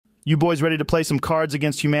You boys ready to play some Cards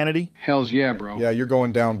Against Humanity? Hells yeah, bro. Yeah, you're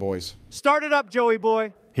going down, boys. Start it up, Joey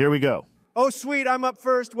boy. Here we go. Oh, sweet, I'm up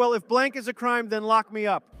first. Well, if blank is a crime, then lock me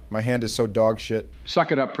up. My hand is so dog shit.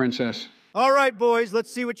 Suck it up, princess. All right, boys,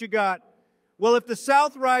 let's see what you got. Well, if the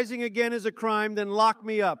South rising again is a crime, then lock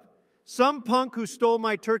me up. Some punk who stole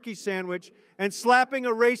my turkey sandwich and slapping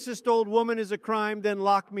a racist old woman is a crime, then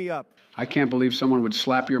lock me up. I can't believe someone would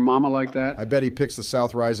slap your mama like that. I bet he picks the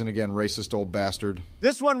South Rising again, racist old bastard.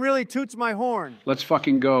 This one really toots my horn. Let's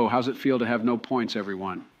fucking go. How's it feel to have no points,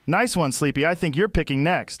 everyone? Nice one, Sleepy. I think you're picking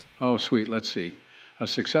next. Oh, sweet. Let's see. A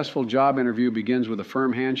successful job interview begins with a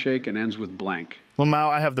firm handshake and ends with blank. Lamau,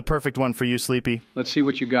 I have the perfect one for you, Sleepy. Let's see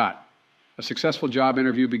what you got. A successful job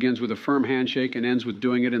interview begins with a firm handshake and ends with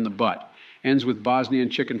doing it in the butt. Ends with Bosnian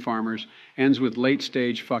chicken farmers. Ends with late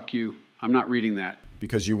stage fuck you. I'm not reading that.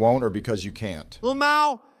 Because you won't or because you can't?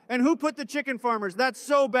 Lamau, and who put the chicken farmers? That's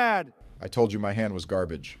so bad. I told you my hand was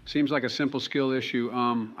garbage. Seems like a simple skill issue.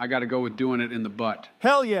 I gotta go with doing it in the butt.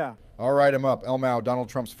 Hell yeah. All right, I'm up. Elmau, Donald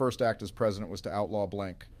Trump's first act as president was to outlaw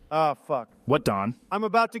blank. Ah, fuck. What, Don? I'm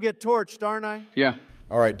about to get torched, aren't I? Yeah.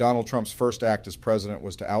 All right, Donald Trump's first act as president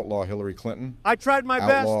was to outlaw Hillary Clinton, I tried my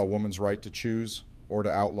best. outlaw a woman's right to choose, or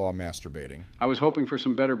to outlaw masturbating. I was hoping for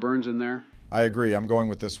some better burns in there. I agree. I'm going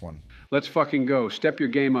with this one. Let's fucking go. Step your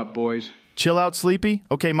game up, boys. Chill out, Sleepy.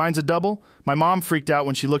 Okay, mine's a double. My mom freaked out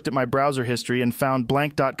when she looked at my browser history and found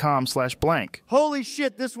blank.com/blank. Holy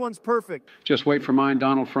shit, this one's perfect. Just wait for mine,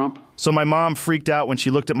 Donald Trump. So my mom freaked out when she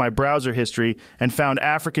looked at my browser history and found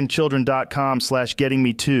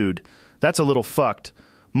africanchildren.com/gettingmetooed. That's a little fucked.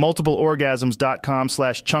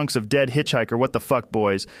 Multipleorgasms.com/chunks of dead hitchhiker, what the fuck,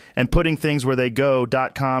 boys. And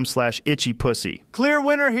puttingthingswheretheygo.com/itchypussy. Clear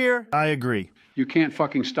winner here. I agree. You can't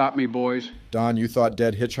fucking stop me, boys. Don, you thought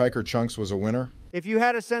Dead Hitchhiker Chunks was a winner? If you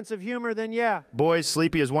had a sense of humor, then yeah. Boys,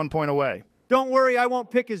 Sleepy is 1 point away. Don't worry, I won't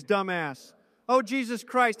pick his dumb ass. Oh, Jesus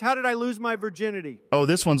Christ, how did I lose my virginity? Oh,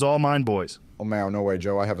 this one's all mine, boys. Elmau, no way,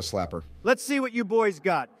 Joe. I have a slapper. Let's see what you boys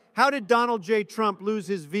got. How did Donald J. Trump lose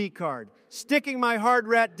his V card? Sticking my hard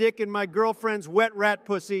rat dick in my girlfriend's wet rat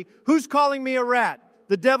pussy. Who's calling me a rat?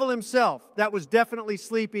 The devil himself. That was definitely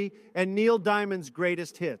Sleepy and Neil Diamond's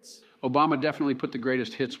greatest hits. Obama definitely put the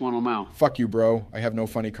greatest hits one on mouth. Fuck you, bro. I have no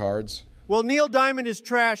funny cards. Well, Neil Diamond is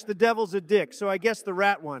trash, the devil's a dick, so I guess the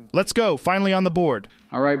rat one. Let's go. Finally on the board.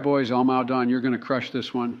 All right, boys, Elmau Don, you're going to crush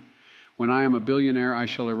this one. When I am a billionaire, I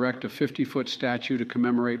shall erect a 50-foot statue to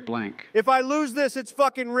commemorate blank. If I lose this, it's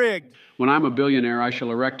fucking rigged. When I'm a billionaire, I shall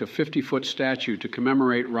erect a 50-foot statue to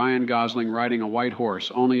commemorate Ryan Gosling riding a white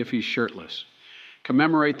horse, only if he's shirtless.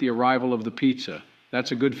 Commemorate the arrival of the pizza.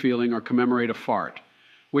 That's a good feeling, or commemorate a fart.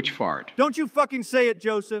 Which fart? Don't you fucking say it,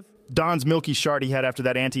 Joseph. Don's milky shard he had after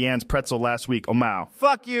that Auntie Anne's pretzel last week. Oh, Mao.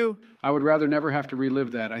 Fuck you. I would rather never have to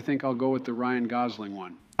relive that. I think I'll go with the Ryan Gosling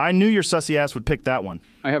one. I knew your sussy ass would pick that one.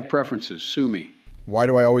 I have preferences. Sue me. Why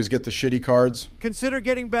do I always get the shitty cards? Consider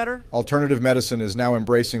getting better. Alternative medicine is now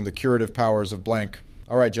embracing the curative powers of blank.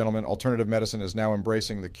 All right, gentlemen, alternative medicine is now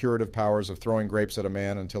embracing the curative powers of throwing grapes at a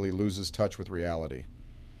man until he loses touch with reality.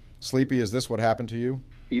 Sleepy, is this what happened to you?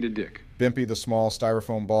 Eat a dick. Bimpy, the small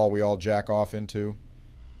styrofoam ball we all jack off into?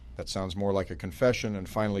 That sounds more like a confession. And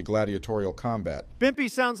finally, gladiatorial combat. Bimpy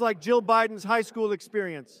sounds like Jill Biden's high school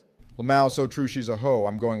experience. Lamau, so true she's a hoe.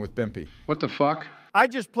 I'm going with Bimpy. What the fuck? I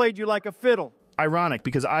just played you like a fiddle. Ironic,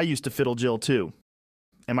 because I used to fiddle Jill too.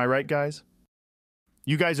 Am I right, guys?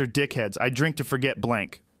 You guys are dickheads. I drink to forget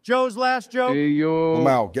blank. Joe's last joke. Hey, yo.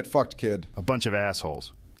 Lamau, get fucked, kid. A bunch of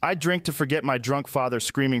assholes. I drink to forget my drunk father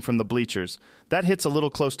screaming from the bleachers. That hits a little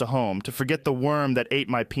close to home, to forget the worm that ate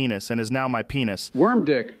my penis and is now my penis. Worm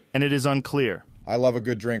dick. And it is unclear. I love a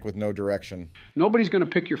good drink with no direction. Nobody's gonna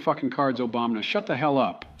pick your fucking cards, Obama. Shut the hell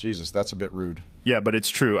up. Jesus, that's a bit rude. Yeah, but it's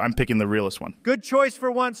true. I'm picking the realest one. Good choice for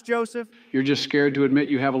once, Joseph. You're just scared to admit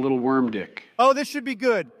you have a little worm dick. Oh, this should be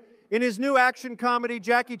good. In his new action comedy,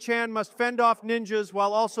 Jackie Chan must fend off ninjas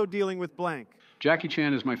while also dealing with blank. Jackie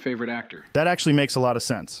Chan is my favorite actor. That actually makes a lot of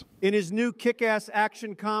sense. In his new kick-ass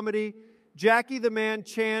action comedy, Jackie the Man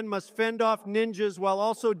Chan must fend off ninjas while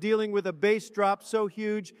also dealing with a bass drop so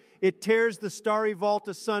huge it tears the starry vault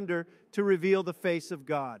asunder to reveal the face of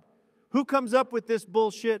God. Who comes up with this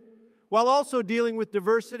bullshit? While also dealing with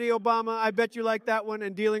diversity, Obama, I bet you like that one,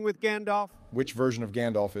 and dealing with Gandalf. Which version of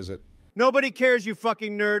Gandalf is it? Nobody cares, you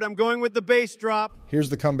fucking nerd. I'm going with the bass drop. Here's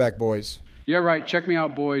the comeback, boys. Yeah, right. Check me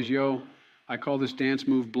out, boys, yo. I call this dance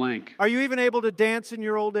move blank. Are you even able to dance in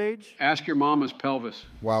your old age? Ask your mama's pelvis.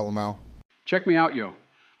 Wow, Lamau. Check me out, yo.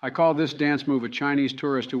 I call this dance move a Chinese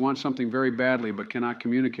tourist who wants something very badly but cannot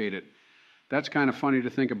communicate it. That's kind of funny to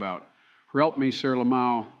think about. Help me, Sir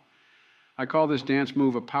Lamau. I call this dance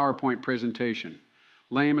move a PowerPoint presentation.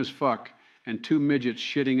 lame as fuck, and two midgets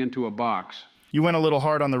shitting into a box. You went a little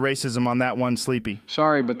hard on the racism on that one, Sleepy.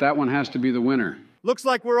 Sorry, but that one has to be the winner. Looks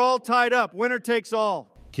like we're all tied up. Winner takes all.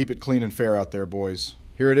 Keep it clean and fair out there, boys.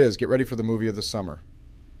 Here it is. Get ready for the movie of the summer.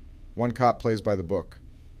 One cop plays by the book.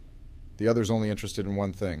 The other's only interested in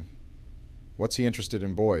one thing. What's he interested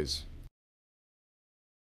in, boys?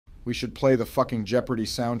 We should play the fucking Jeopardy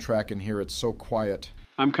soundtrack in here. It's so quiet.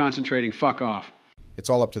 I'm concentrating. Fuck off. It's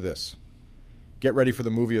all up to this. Get ready for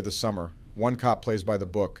the movie of the summer. One cop plays by the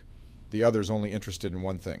book. The other's only interested in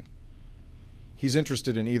one thing. He's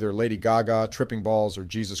interested in either Lady Gaga, tripping balls, or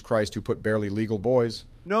Jesus Christ who put barely legal boys.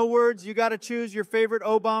 No words, you gotta choose your favorite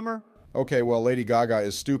O-bomber? Okay, well, Lady Gaga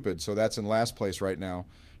is stupid, so that's in last place right now.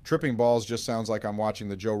 Tripping balls just sounds like I'm watching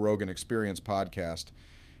the Joe Rogan Experience podcast.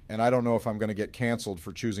 And I don't know if I'm going to get canceled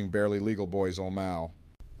for choosing barely legal boys, oh Mao.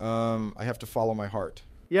 I have to follow my heart.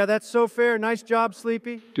 Yeah, that's so fair. Nice job,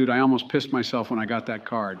 Sleepy. Dude, I almost pissed myself when I got that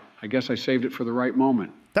card. I guess I saved it for the right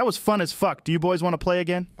moment. That was fun as fuck. Do you boys want to play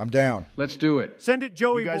again? I'm down. Let's do it. Send it,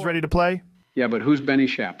 Joey. You guys boy. ready to play? Yeah, but who's Benny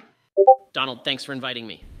Shep? Donald, thanks for inviting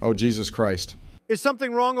me. Oh, Jesus Christ. Is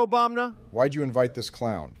something wrong, Obama? Why'd you invite this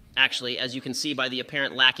clown? Actually, as you can see by the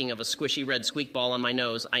apparent lacking of a squishy red squeak ball on my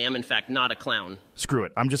nose, I am in fact not a clown. Screw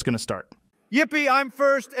it. I'm just going to start. Yippee, I'm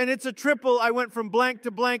first, and it's a triple. I went from blank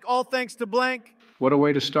to blank, all thanks to blank. What a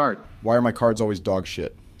way to start. Why are my cards always dog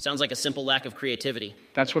shit? Sounds like a simple lack of creativity.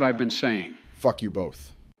 That's what I've been saying. Fuck you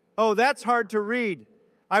both. Oh, that's hard to read.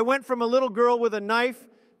 I went from a little girl with a knife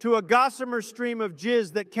to a gossamer stream of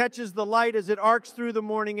jizz that catches the light as it arcs through the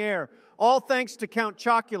morning air, all thanks to Count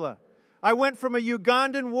Chocula. I went from a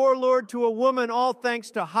Ugandan warlord to a woman, all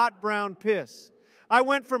thanks to hot brown piss. I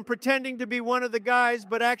went from pretending to be one of the guys,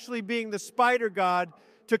 but actually being the spider god,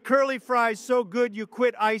 to curly fries so good you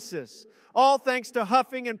quit ISIS, all thanks to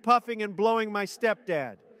huffing and puffing and blowing my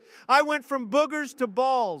stepdad. I went from boogers to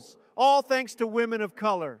balls, all thanks to women of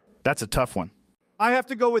color. That's a tough one. I have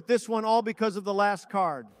to go with this one, all because of the last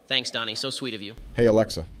card. Thanks, Donnie. So sweet of you. Hey,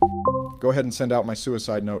 Alexa. Go ahead and send out my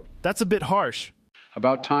suicide note. That's a bit harsh.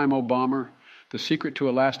 About time, Obama. The secret to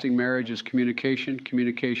a lasting marriage is communication,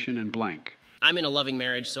 communication, and blank. I'm in a loving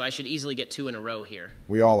marriage, so I should easily get 2 in a row here.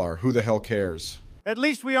 We all are. Who the hell cares? At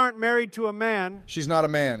least we aren't married to a man. She's not a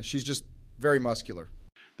man. She's just very muscular.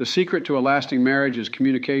 The secret to a lasting marriage is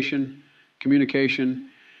communication,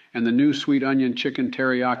 communication, and the new sweet onion chicken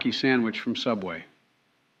teriyaki sandwich from Subway.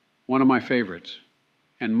 One of my favorites.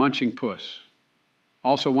 And munching puss.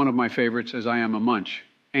 Also one of my favorites, as I am a munch,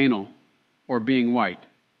 anal, or being white.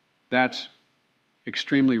 That's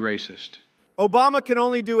extremely racist. Obama can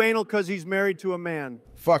only do anal because he's married to a man.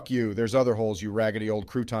 Fuck you. There's other holes, you raggedy old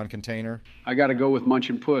crouton container. I gotta go with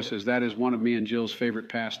munchin' puss, as that is one of me and Jill's favorite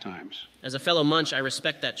pastimes. As a fellow munch, I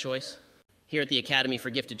respect that choice. Here at the Academy for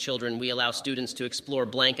Gifted Children, we allow students to explore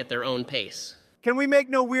blank at their own pace. Can we make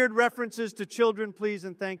no weird references to children, please,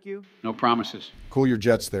 and thank you? No promises. Cool your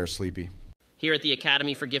jets there, Sleepy. Here at the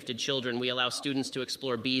Academy for Gifted Children, we allow students to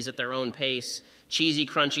explore bees at their own pace, cheesy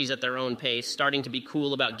crunchies at their own pace, starting to be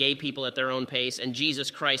cool about gay people at their own pace, and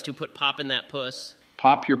Jesus Christ who put pop in that puss.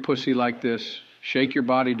 Pop your pussy like this. Shake your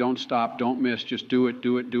body, don't stop, don't miss. Just do it,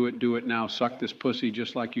 do it, do it, do it now. Suck this pussy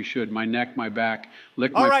just like you should. My neck, my back.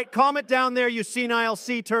 Lick my... All right, calm it down there, you senile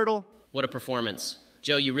sea turtle. What a performance.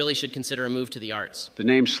 Joe, you really should consider a move to the arts. The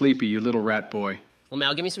name's Sleepy, you little rat boy. Well,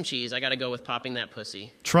 Mal, give me some cheese. I gotta go with popping that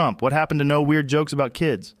pussy. Trump, what happened to no weird jokes about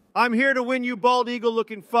kids? I'm here to win you bald eagle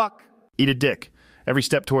looking fuck. Eat a dick. Every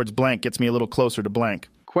step towards blank gets me a little closer to blank.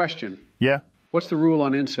 Question. Yeah? What's the rule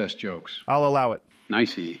on incest jokes? I'll allow it.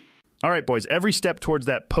 Nicey. All right, boys, every step towards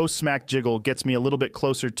that post-smack jiggle gets me a little bit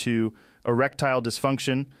closer to erectile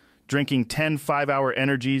dysfunction. Drinking 10 5-hour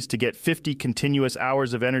energies to get 50 continuous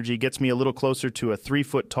hours of energy gets me a little closer to a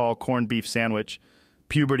 3-foot-tall corned beef sandwich.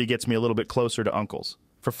 Puberty gets me a little bit closer to uncles.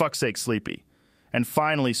 For fuck's sake, Sleepy. And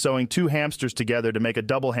finally, sewing 2 hamsters together to make a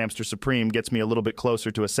double hamster supreme gets me a little bit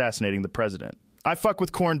closer to assassinating the president. I fuck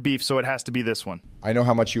with corned beef, so it has to be this one. I know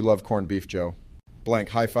how much you love corned beef, Joe. Blank,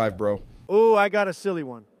 high five, bro. Ooh, I got a silly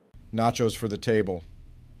one. Nachos for the table.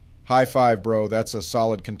 High five, bro. That's a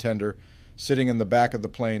solid contender. Sitting in the back of the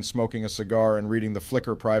plane, smoking a cigar and reading the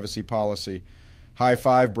Flickr privacy policy. High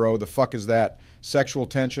five, bro. The fuck is that? Sexual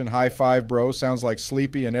tension, high five, bro. Sounds like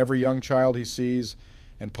Sleepy and every young child he sees.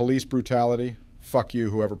 And police brutality. Fuck you,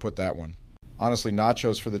 whoever put that one. Honestly,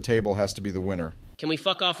 nachos for the table has to be the winner. Can we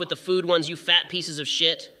fuck off with the food ones, you fat pieces of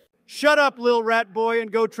shit? Shut up, lil rat boy,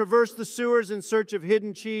 and go traverse the sewers in search of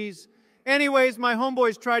hidden cheese. Anyways, my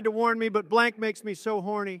homeboys tried to warn me, but blank makes me so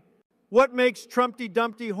horny. What makes Trumpty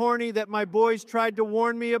Dumpty horny that my boys tried to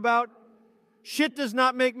warn me about? Shit does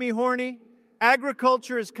not make me horny.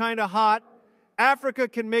 Agriculture is kinda hot. Africa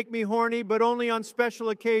can make me horny, but only on special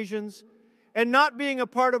occasions. And not being a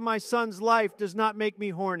part of my son's life does not make me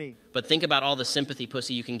horny. But think about all the sympathy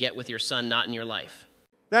pussy you can get with your son not in your life.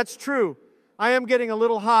 That's true. I am getting a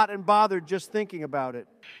little hot and bothered just thinking about it.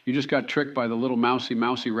 You just got tricked by the little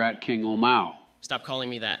mousy rat king Omao. Stop calling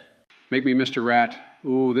me that. Make me Mr. Rat.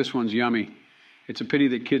 Ooh, this one's yummy. It's a pity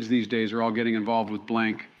that kids these days are all getting involved with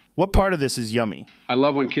blank. What part of this is yummy? I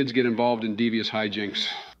love when kids get involved in devious hijinks.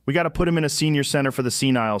 We got to put him in a senior center for the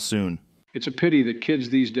senile soon. It's a pity that kids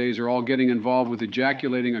these days are all getting involved with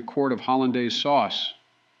ejaculating a quart of hollandaise sauce.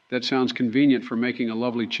 That sounds convenient for making a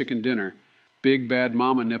lovely chicken dinner. Big bad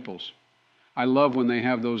mama nipples. I love when they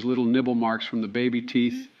have those little nibble marks from the baby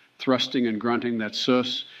teeth, thrusting and grunting, that's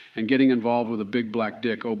sus, and getting involved with a big black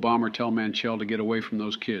dick. Oh, Bomber, tell Manchel to get away from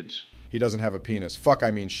those kids. He doesn't have a penis. Fuck,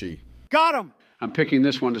 I mean she. Got him! I'm picking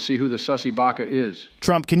this one to see who the sussy baka is.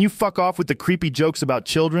 Trump, can you fuck off with the creepy jokes about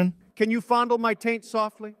children? Can you fondle my taint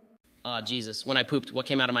softly? Jesus, when I pooped, what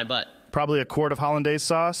came out of my butt? Probably a quart of hollandaise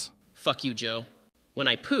sauce. Fuck you, Joe. When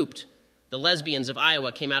I pooped, the lesbians of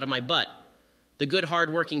Iowa came out of my butt. The good,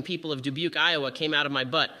 hard-working people of Dubuque, Iowa came out of my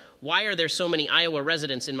butt. Why are there so many Iowa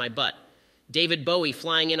residents in my butt? David Bowie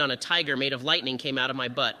flying in on a tiger made of lightning came out of my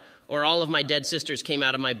butt. Or all of my dead sisters came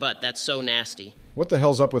out of my butt. That's so nasty. What the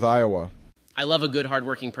hell's up with Iowa? I love a good,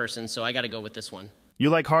 hard-working person, so I gotta go with this one. You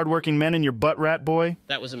like hardworking men in your butt, rat boy?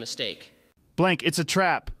 That was a mistake. Blank, it's a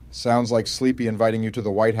trap. Sounds like Sleepy inviting you to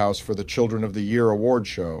the White House for the Children of the Year award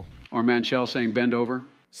show. Or Manchel saying bend over.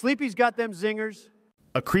 Sleepy's got them zingers.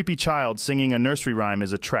 A creepy child singing a nursery rhyme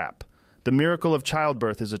is a trap. The miracle of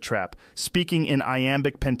childbirth is a trap. Speaking in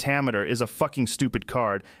iambic pentameter is a fucking stupid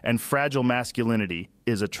card. And fragile masculinity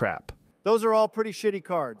is a trap. Those are all pretty shitty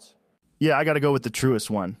cards. Yeah, I gotta go with the truest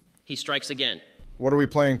one. He strikes again. What are we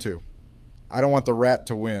playing to? I don't want the rat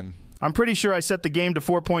to win. I'm pretty sure I set the game to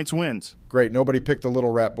 4 points wins. Great, nobody picked the little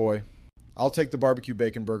rat boy. I'll take the barbecue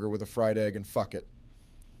bacon burger with a fried egg and fuck it.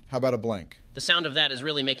 How about a blank? The sound of that is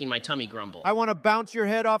really making my tummy grumble. I want to bounce your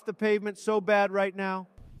head off the pavement so bad right now.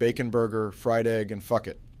 Bacon burger, fried egg, and fuck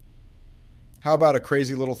it. How about a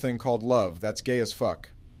crazy little thing called love? That's gay as fuck.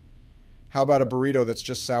 How about a burrito that's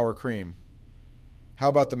just sour cream? How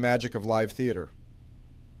about the magic of live theater?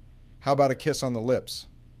 How about a kiss on the lips?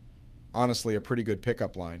 Honestly, a pretty good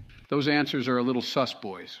pickup line. Those answers are a little sus,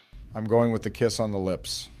 boys. I'm going with the kiss on the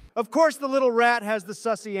lips. Of course the little rat has the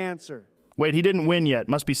sussy answer. Wait, he didn't win yet.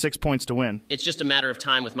 Must be 6 points to win. It's just a matter of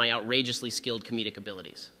time with my outrageously skilled comedic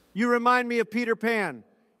abilities. You remind me of Peter Pan.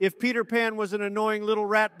 If Peter Pan was an annoying little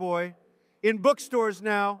rat boy. In bookstores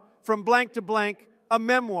now, From Blank to Blank, a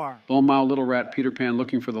memoir. Lone Mile Little Rat Peter Pan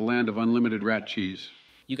looking for the land of unlimited rat cheese.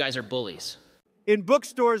 You guys are bullies. In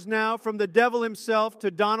bookstores now, from the devil himself to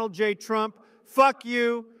Donald J. Trump, fuck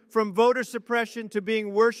you, from voter suppression to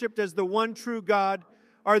being worshipped as the one true God.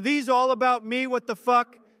 Are these all about me? What the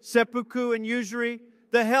fuck? Seppuku and usury?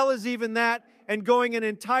 The hell is even that? And going an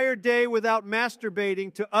entire day without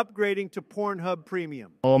masturbating to upgrading to Pornhub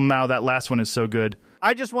Premium. Oh, Mao, that last one is so good.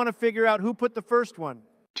 I just want to figure out who put the first one.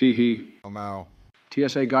 Tee-hee. Oh, Mao.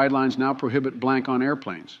 TSA guidelines now prohibit blank on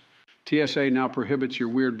airplanes. TSA now prohibits your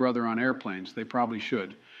weird brother on airplanes. They probably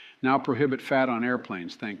should. Now prohibit fat on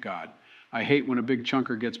airplanes, thank God. I hate when a big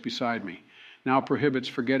chunker gets beside me. Now prohibits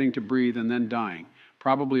forgetting to breathe and then dying.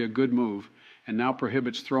 Probably a good move. And now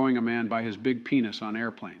prohibits throwing a man by his big penis on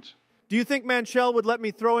airplanes. Do you think Manchel would let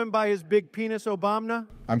me throw him by his big penis, Obama?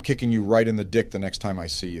 I'm kicking you right in the dick the next time I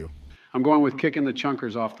see you. I'm going with kicking the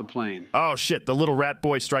chunkers off the plane. Oh, shit, the little rat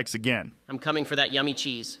boy strikes again. I'm coming for that yummy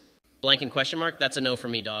cheese. Blank and question mark? That's a no for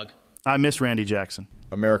me, dog. I miss Randy Jackson.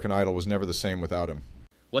 American Idol was never the same without him.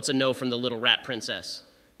 What's a no from the little rat princess?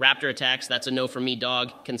 Raptor attacks, that's a no from me,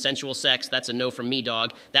 dog. Consensual sex, that's a no from me,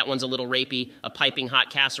 dog. That one's a little rapey. A piping hot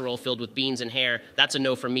casserole filled with beans and hair, that's a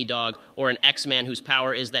no from me, dog. Or an X-Man whose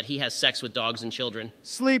power is that he has sex with dogs and children.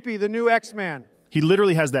 Sleepy, the new X-Man. He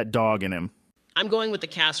literally has that dog in him. I'm going with the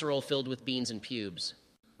casserole filled with beans and pubes.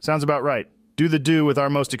 Sounds about right. Do the do with our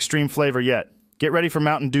most extreme flavor yet. Get ready for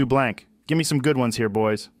Mountain Dew Blank. Give me some good ones here,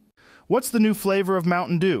 boys. What's the new flavor of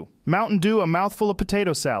Mountain Dew? Mountain Dew, a mouthful of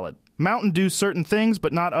potato salad. Mountain Dew, certain things,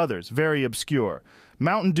 but not others. Very obscure.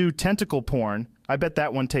 Mountain Dew tentacle porn. I bet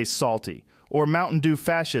that one tastes salty. Or Mountain Dew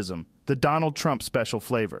fascism, the Donald Trump special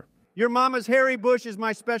flavor. Your mama's Harry Bush is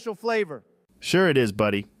my special flavor. Sure it is,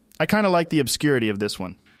 buddy. I kind of like the obscurity of this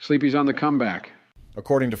one. Sleepy's on the comeback.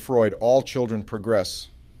 According to Freud, all children progress.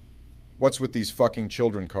 What's with these fucking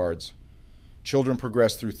children cards? Children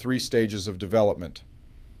progress through 3 stages of development.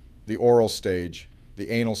 The oral stage, the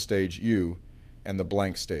anal stage U, and the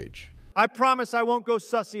blank stage. I promise I won't go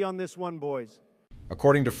sussy on this one, boys.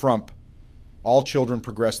 According to Frump, All children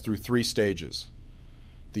progress through 3 stages: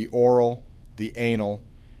 the oral, the anal,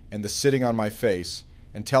 and the sitting on my face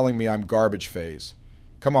and telling me I'm garbage phase.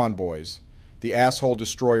 Come on, boys. The asshole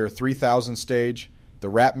destroyer 3000 stage, the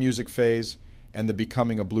rap music phase, and the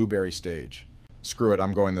becoming a blueberry stage. Screw it,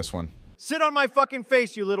 I'm going this one. Sit on my fucking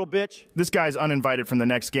face, you little bitch. This guy's uninvited from the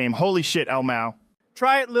next game. Holy shit, El Mao.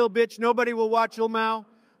 Try it, little bitch. Nobody will watch Lil Mao.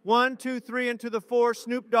 1, 2, 3 into the 4.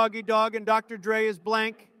 Snoop Doggy Dogg and Dr. Dre is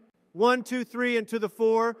blank. 1, 2, 3 into the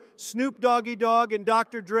 4. Snoop Doggy Dogg and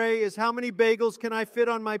Dr. Dre is how many bagels can I fit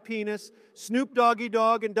on my penis? Snoop Doggy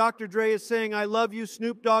Dogg and Dr. Dre is saying I love you,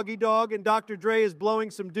 Snoop Doggy Dogg, and Dr. Dre is blowing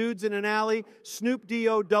some dudes in an alley. Snoop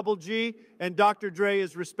D-O double G and Dr. Dre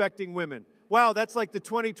is respecting women. Wow, that's like the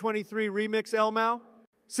 2023 remix, El Mao.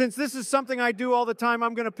 Since this is something I do all the time,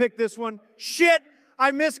 I'm gonna pick this one. Shit!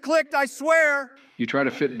 I misclicked, I swear! You try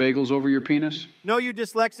to fit bagels over your penis? No, you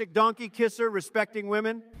dyslexic donkey kisser respecting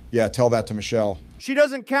women. Yeah, tell that to Michelle. She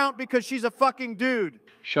doesn't count because she's a fucking dude.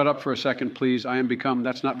 Shut up for a second, please. I am become,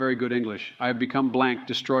 that's not very good English. I have become blank,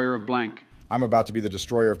 destroyer of blank. I'm about to be the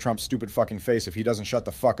destroyer of Trump's stupid fucking face if he doesn't shut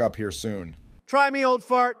the fuck up here soon. Try me, old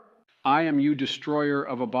fart. I am you, destroyer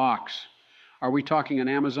of a box. Are we talking an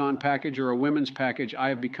Amazon package or a women's package? I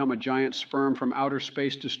have become a giant sperm from outer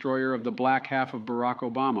space destroyer of the black half of Barack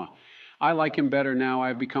Obama. I like him better now. I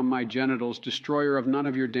have become my genitals, destroyer of none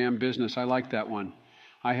of your damn business. I like that one.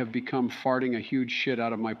 I have become farting a huge shit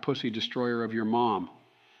out of my pussy, destroyer of your mom.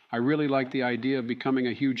 I really like the idea of becoming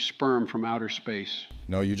a huge sperm from outer space.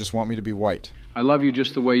 No, you just want me to be white. I love you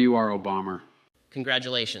just the way you are, Obama.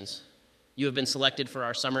 Congratulations. You have been selected for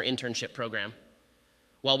our summer internship program.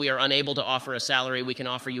 While we are unable to offer a salary, we can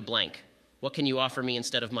offer you blank. What can you offer me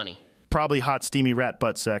instead of money? Probably hot, steamy rat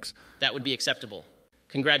butt sex. That would be acceptable.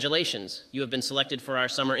 Congratulations. You have been selected for our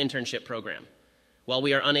summer internship program. While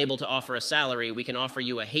we are unable to offer a salary, we can offer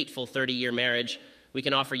you a hateful 30-year marriage. We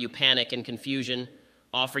can offer you panic and confusion,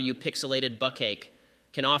 offer you pixelated buttcake,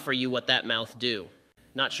 can offer you what that mouth do.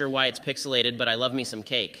 Not sure why it's pixelated, but I love me some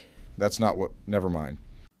cake. That's not what... Never mind.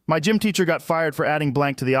 My gym teacher got fired for adding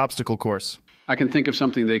blank to the obstacle course. I can think of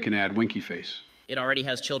something they can add, winky face. It already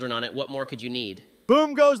has children on it. What more could you need?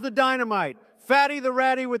 Boom goes the dynamite. Fatty the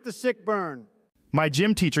ratty with the sick burn. My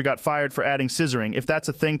gym teacher got fired for adding scissoring. If that's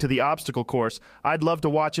a thing to the obstacle course, I'd love to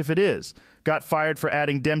watch if it is. Got fired for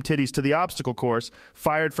adding dem titties to the obstacle course.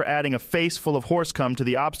 Fired for adding a face full of horse cum to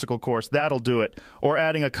the obstacle course. That'll do it. Or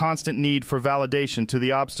adding a constant need for validation to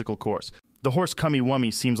the obstacle course. The horse cummy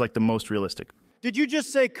wummy seems like the most realistic. Did you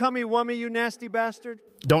just say cummy wummy, you nasty bastard?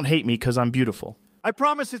 Don't hate me because I'm beautiful. I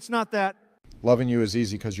promise it's not that. Loving you is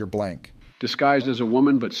easy because you're blank. Disguised as a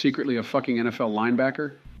woman, but secretly a fucking NFL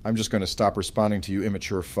linebacker? I'm just going to stop responding to you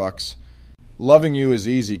immature fucks. Loving you is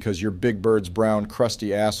easy because you're Big Bird's brown,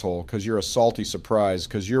 crusty asshole, because you're a salty surprise,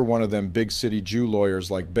 because you're one of them big city Jew lawyers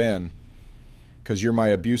like Ben, because you're my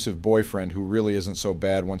abusive boyfriend who really isn't so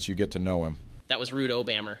bad once you get to know him. That was rude,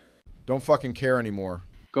 Obama. Don't fucking care anymore.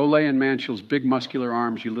 Go lay in Manshill's big muscular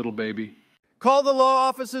arms, you little baby. Call the law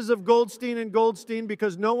offices of Goldstein and Goldstein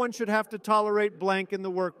because no one should have to tolerate blank in the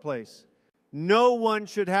workplace. No one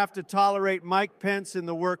should have to tolerate Mike Pence in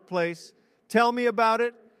the workplace. Tell me about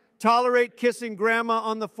it. Tolerate kissing grandma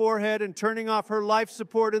on the forehead and turning off her life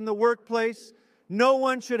support in the workplace. No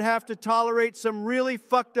one should have to tolerate some really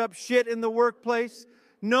fucked up shit in the workplace.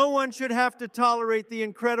 No one should have to tolerate the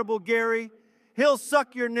incredible Gary. He'll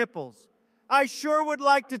suck your nipples. I sure would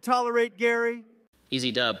like to tolerate Gary.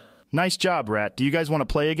 Easy dub. Nice job, Rat. Do you guys want to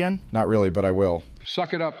play again? Not really, but I will.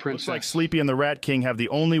 Suck it up, princess. Looks like Sleepy and the Rat King have the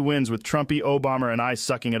only wins with Trumpy, Obama, and I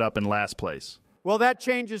sucking it up in last place. Well, that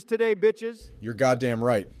changes today, bitches. You're goddamn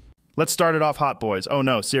right. Let's start it off hot, boys. Oh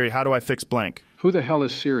no, Siri, how do I fix blank? Who the hell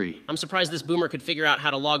is Siri? I'm surprised this boomer could figure out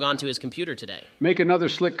how to log on to his computer today. Make another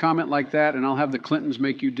slick comment like that, and I'll have the Clintons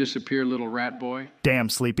make you disappear, little rat boy. Damn,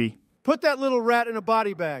 Sleepy. Put that little rat in a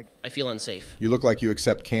body bag. I feel unsafe. You look like you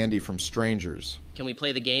accept candy from strangers. Can we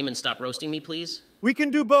play the game and stop roasting me, please? We can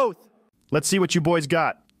do both. Let's see what you boys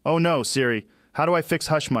got. Oh no, Siri. How do I fix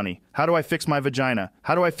hush money? How do I fix my vagina?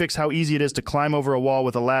 How do I fix how easy it is to climb over a wall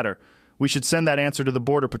with a ladder? We should send that answer to the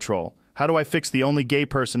Border Patrol. How do I fix the only gay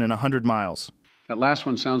person in 100 miles? That last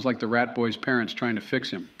one sounds like the rat boy's parents trying to fix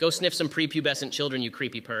him. Go sniff some prepubescent children, you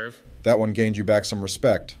creepy perv. That one gained you back some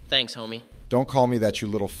respect. Thanks, homie. Don't call me that, you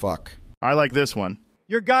little fuck. I like this one.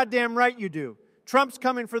 You're goddamn right you do. Trump's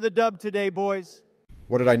coming for the dub today, boys.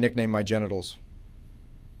 What did I nickname my genitals?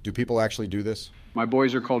 Do people actually do this? My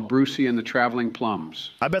boys are called Brucey and the Traveling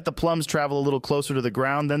Plums. I bet the plums travel a little closer to the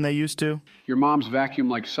ground than they used to. Your mom's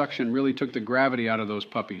vacuum-like suction really took the gravity out of those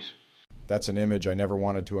puppies. That's an image I never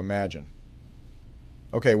wanted to imagine.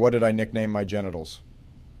 Okay, what did I nickname my genitals?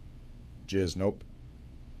 Jizz, nope.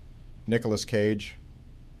 Nicolas Cage,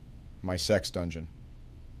 My Sex Dungeon.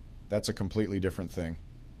 That's a completely different thing.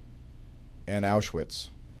 And Auschwitz.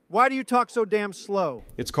 Why do you talk so damn slow?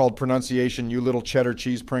 It's called pronunciation, you little cheddar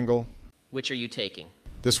cheese Pringle. Which are you taking?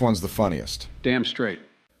 This one's the funniest. Damn straight.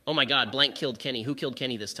 Oh my God, blank killed Kenny. Who killed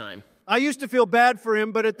Kenny this time? I used to feel bad for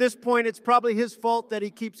him, but at this point, it's probably his fault that he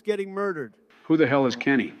keeps getting murdered. Who the hell is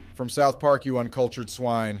Kenny? From South Park, you uncultured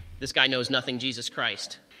swine. This guy knows nothing, Jesus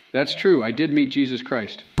Christ. That's true. I did meet Jesus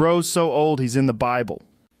Christ. Bro's so old he's in the Bible.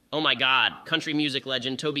 Oh my God, country music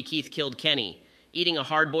legend Toby Keith killed Kenny. Eating a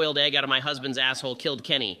hard-boiled egg out of my husband's asshole killed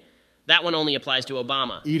Kenny. That one only applies to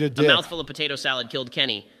Obama. Eat a dick. A mouthful of potato salad killed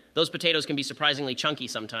Kenny. Those potatoes can be surprisingly chunky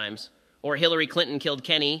sometimes. Or Hillary Clinton killed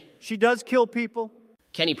Kenny. She does kill people.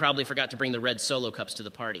 Kenny probably forgot to bring the red Solo cups to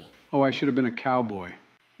the party. Oh, I should have been a cowboy.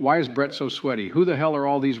 Why is Brett so sweaty? Who the hell are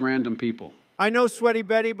all these random people? I know Sweaty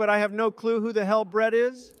Betty, but I have no clue who the hell Brett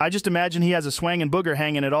is. I just imagine he has a swangin' booger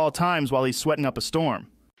hanging at all times while he's sweating up a storm.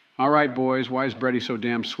 All right, boys, why is Bretty so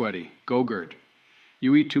damn sweaty? Go-Gurt.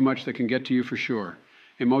 You eat too much that can get to you for sure.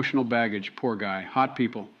 Emotional baggage, poor guy. Hot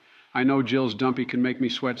people. I know Jill's dumpy can make me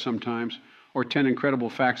sweat sometimes. Or 10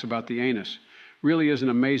 incredible facts about the anus. Really is an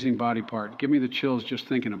amazing body part. Give me the chills just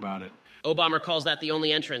thinking about it. Obama calls that the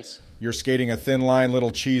only entrance. You're skating a thin line,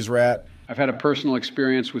 little cheese rat. I've had a personal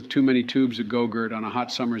experience with too many tubes of Go-Gurt on a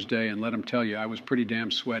hot summer's day, and let 'em tell you, I was pretty damn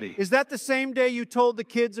sweaty. Is that the same day you told the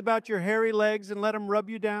kids about your hairy legs and let them rub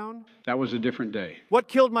you down? That was a different day. What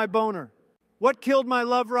killed my boner? What killed my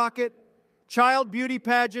love rocket? Child beauty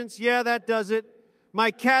pageants, yeah, that does it.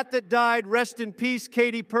 My cat that died, rest in peace,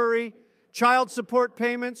 Katy Perry. Child support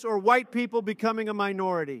payments, or white people becoming a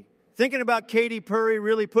minority. Thinking about Katy Perry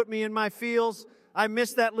really put me in my feels. I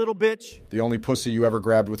miss that little bitch. The only pussy you ever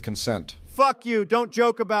grabbed with consent. Fuck you, don't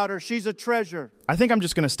joke about her. She's a treasure. I think I'm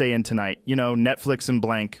just gonna stay in tonight. You know, Netflix and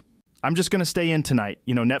blank. I'm just gonna stay in tonight.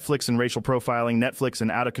 You know, Netflix and racial profiling, Netflix and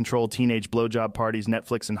out-of-control teenage blowjob parties,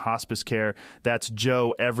 Netflix and hospice care. That's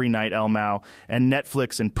Joe every night, El Mao. And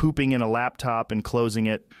Netflix and pooping in a laptop and closing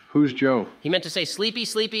it. Who's Joe? He meant to say sleepy,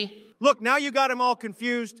 sleepy. Look, now you got him all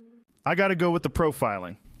confused. I gotta go with the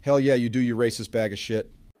profiling. Hell yeah, you do, you racist bag of shit.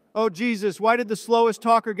 Oh, Jesus, why did the slowest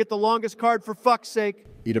talker get the longest card for fuck's sake?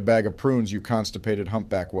 Eat a bag of prunes, you constipated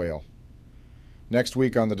humpback whale. Next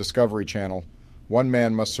week on the Discovery Channel, one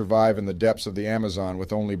man must survive in the depths of the Amazon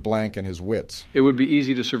with only blank and his wits. It would be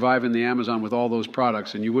easy to survive in the Amazon with all those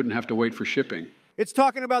products, and you wouldn't have to wait for shipping. It's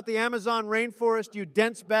talking about the Amazon rainforest, you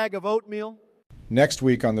dense bag of oatmeal. Next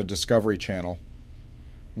week on the Discovery Channel,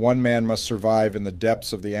 one man must survive in the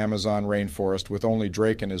depths of the Amazon rainforest with only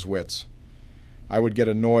Drake and his wits. I would get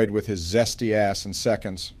annoyed with his zesty ass in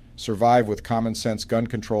seconds, survive with common sense gun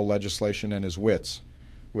control legislation and his wits,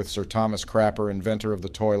 with Sir Thomas Crapper, inventor of the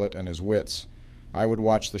toilet, and his wits. I would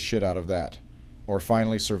watch the shit out of that. Or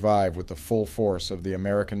finally survive with the full force of the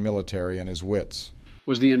American military and his wits.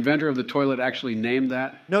 Was the inventor of the toilet actually named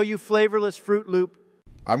that? No, you flavorless Fruit Loop.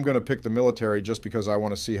 I'm going to pick the military just because I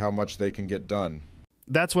want to see how much they can get done.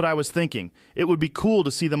 That's what I was thinking. It would be cool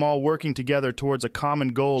to see them all working together towards a common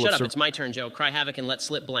goal. Shut up, it's my turn, Joe. Cry havoc and let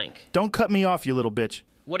slip blank. Don't cut me off, you little bitch.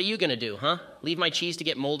 What are you gonna do, huh? Leave my cheese to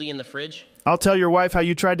get moldy in the fridge? I'll tell your wife how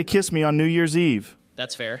you tried to kiss me on New Year's Eve.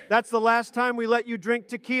 That's fair. That's the last time we let you drink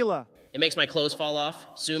tequila. It makes my clothes fall off.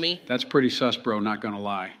 Sue me. That's pretty sus, bro, not gonna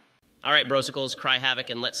lie. All right, brosicles, cry havoc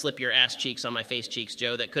and let slip your ass cheeks on my face cheeks,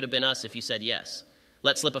 Joe. That could have been us if you said yes.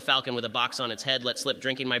 Let slip a falcon with a box on its head. Let slip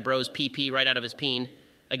drinking my bro's pee-pee right out of his peen.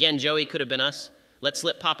 Again, Joey, could have been us. Let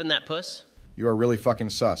slip popping that puss. You are really fucking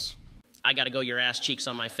sus. I gotta go your ass cheeks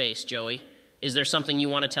on my face, Joey. Is there something you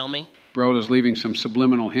want to tell me? Bro is leaving some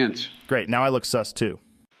subliminal hints. Great, now I look sus too.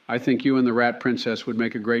 I think you and the Rat Princess would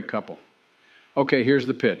make a great couple. Okay, here's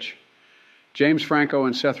the pitch. James Franco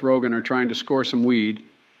and Seth Rogen are trying to score some weed,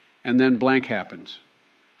 and then blank happens.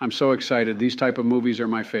 I'm so excited. These type of movies are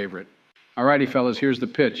my favorite. Alrighty, fellas, here's the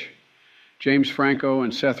pitch. James Franco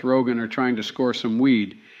and Seth Rogen are trying to score some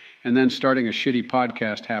weed, and then starting a shitty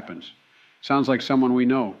podcast happens. Sounds like someone we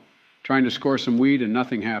know. Trying to score some weed and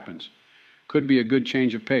nothing happens. Could be a good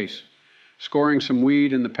change of pace. Scoring some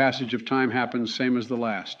weed and the passage of time happens same as the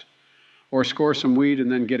last. Or score some weed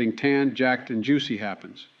and then getting tanned, jacked, and juicy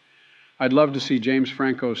happens. I'd love to see James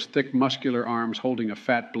Franco's thick, muscular arms holding a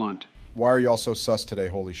fat blunt. Why are y'all so sus today,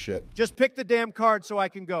 holy shit? Just pick the damn card so I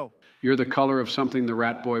can go. You're the color of something the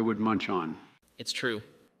rat boy would munch on. It's true.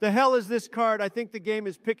 The hell is this card? I think the game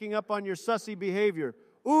is picking up on your sussy behavior.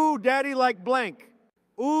 Ooh, daddy like blank.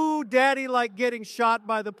 Ooh, daddy like getting shot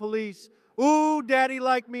by the police. Ooh, daddy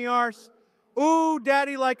like me arse. Ooh,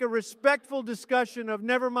 daddy like a respectful discussion of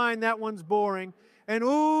never mind, that one's boring. And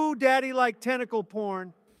ooh, daddy like tentacle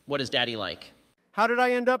porn. What is Daddy like? How did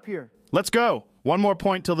I end up here? Let's go. One more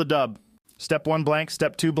point till the dub. Step 1 blank,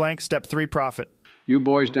 step 2 blank, step 3 profit. You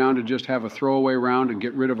boys down to just have a throwaway round and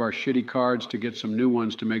get rid of our shitty cards to get some new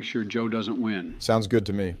ones to make sure Joe doesn't win. Sounds good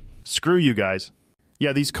to me. Screw you guys.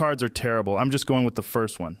 Yeah, these cards are terrible. I'm just going with the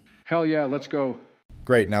first one. Hell yeah, let's go.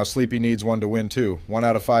 Great, now Sleepy needs one to win too. 1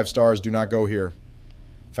 out of 5 stars, do not go here.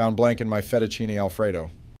 Found blank in my fettuccine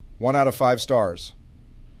alfredo. 1 out of 5 stars.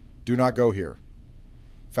 Do not go here.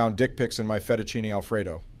 Found dick pics in my fettuccine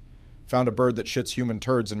alfredo. Found a bird that shits human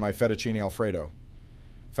turds in my fettuccine alfredo.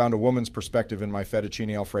 Found a woman's perspective in my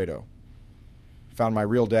fettuccine alfredo. Found my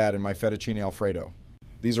real dad in my fettuccine alfredo.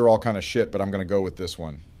 These are all kind of shit, but I'm going to go with this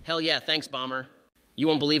one. Hell yeah, thanks, Bomber. You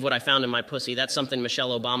won't believe what I found in my pussy. That's something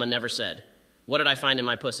Michelle Obama never said. What did I find in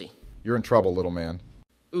my pussy? You're in trouble, little man.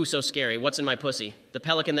 Ooh, so scary. What's in my pussy? The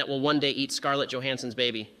pelican that will one day eat Scarlett Johansson's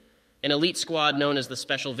baby. An elite squad known as the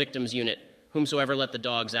Special Victims Unit. Whomsoever let the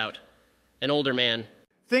dogs out. An older man.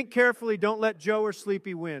 Think carefully, don't let Joe or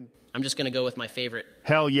Sleepy win. I'm just gonna go with my favorite.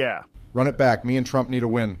 Hell yeah. Run it back. Me and Trump need a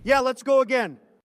win. Yeah, let's go again.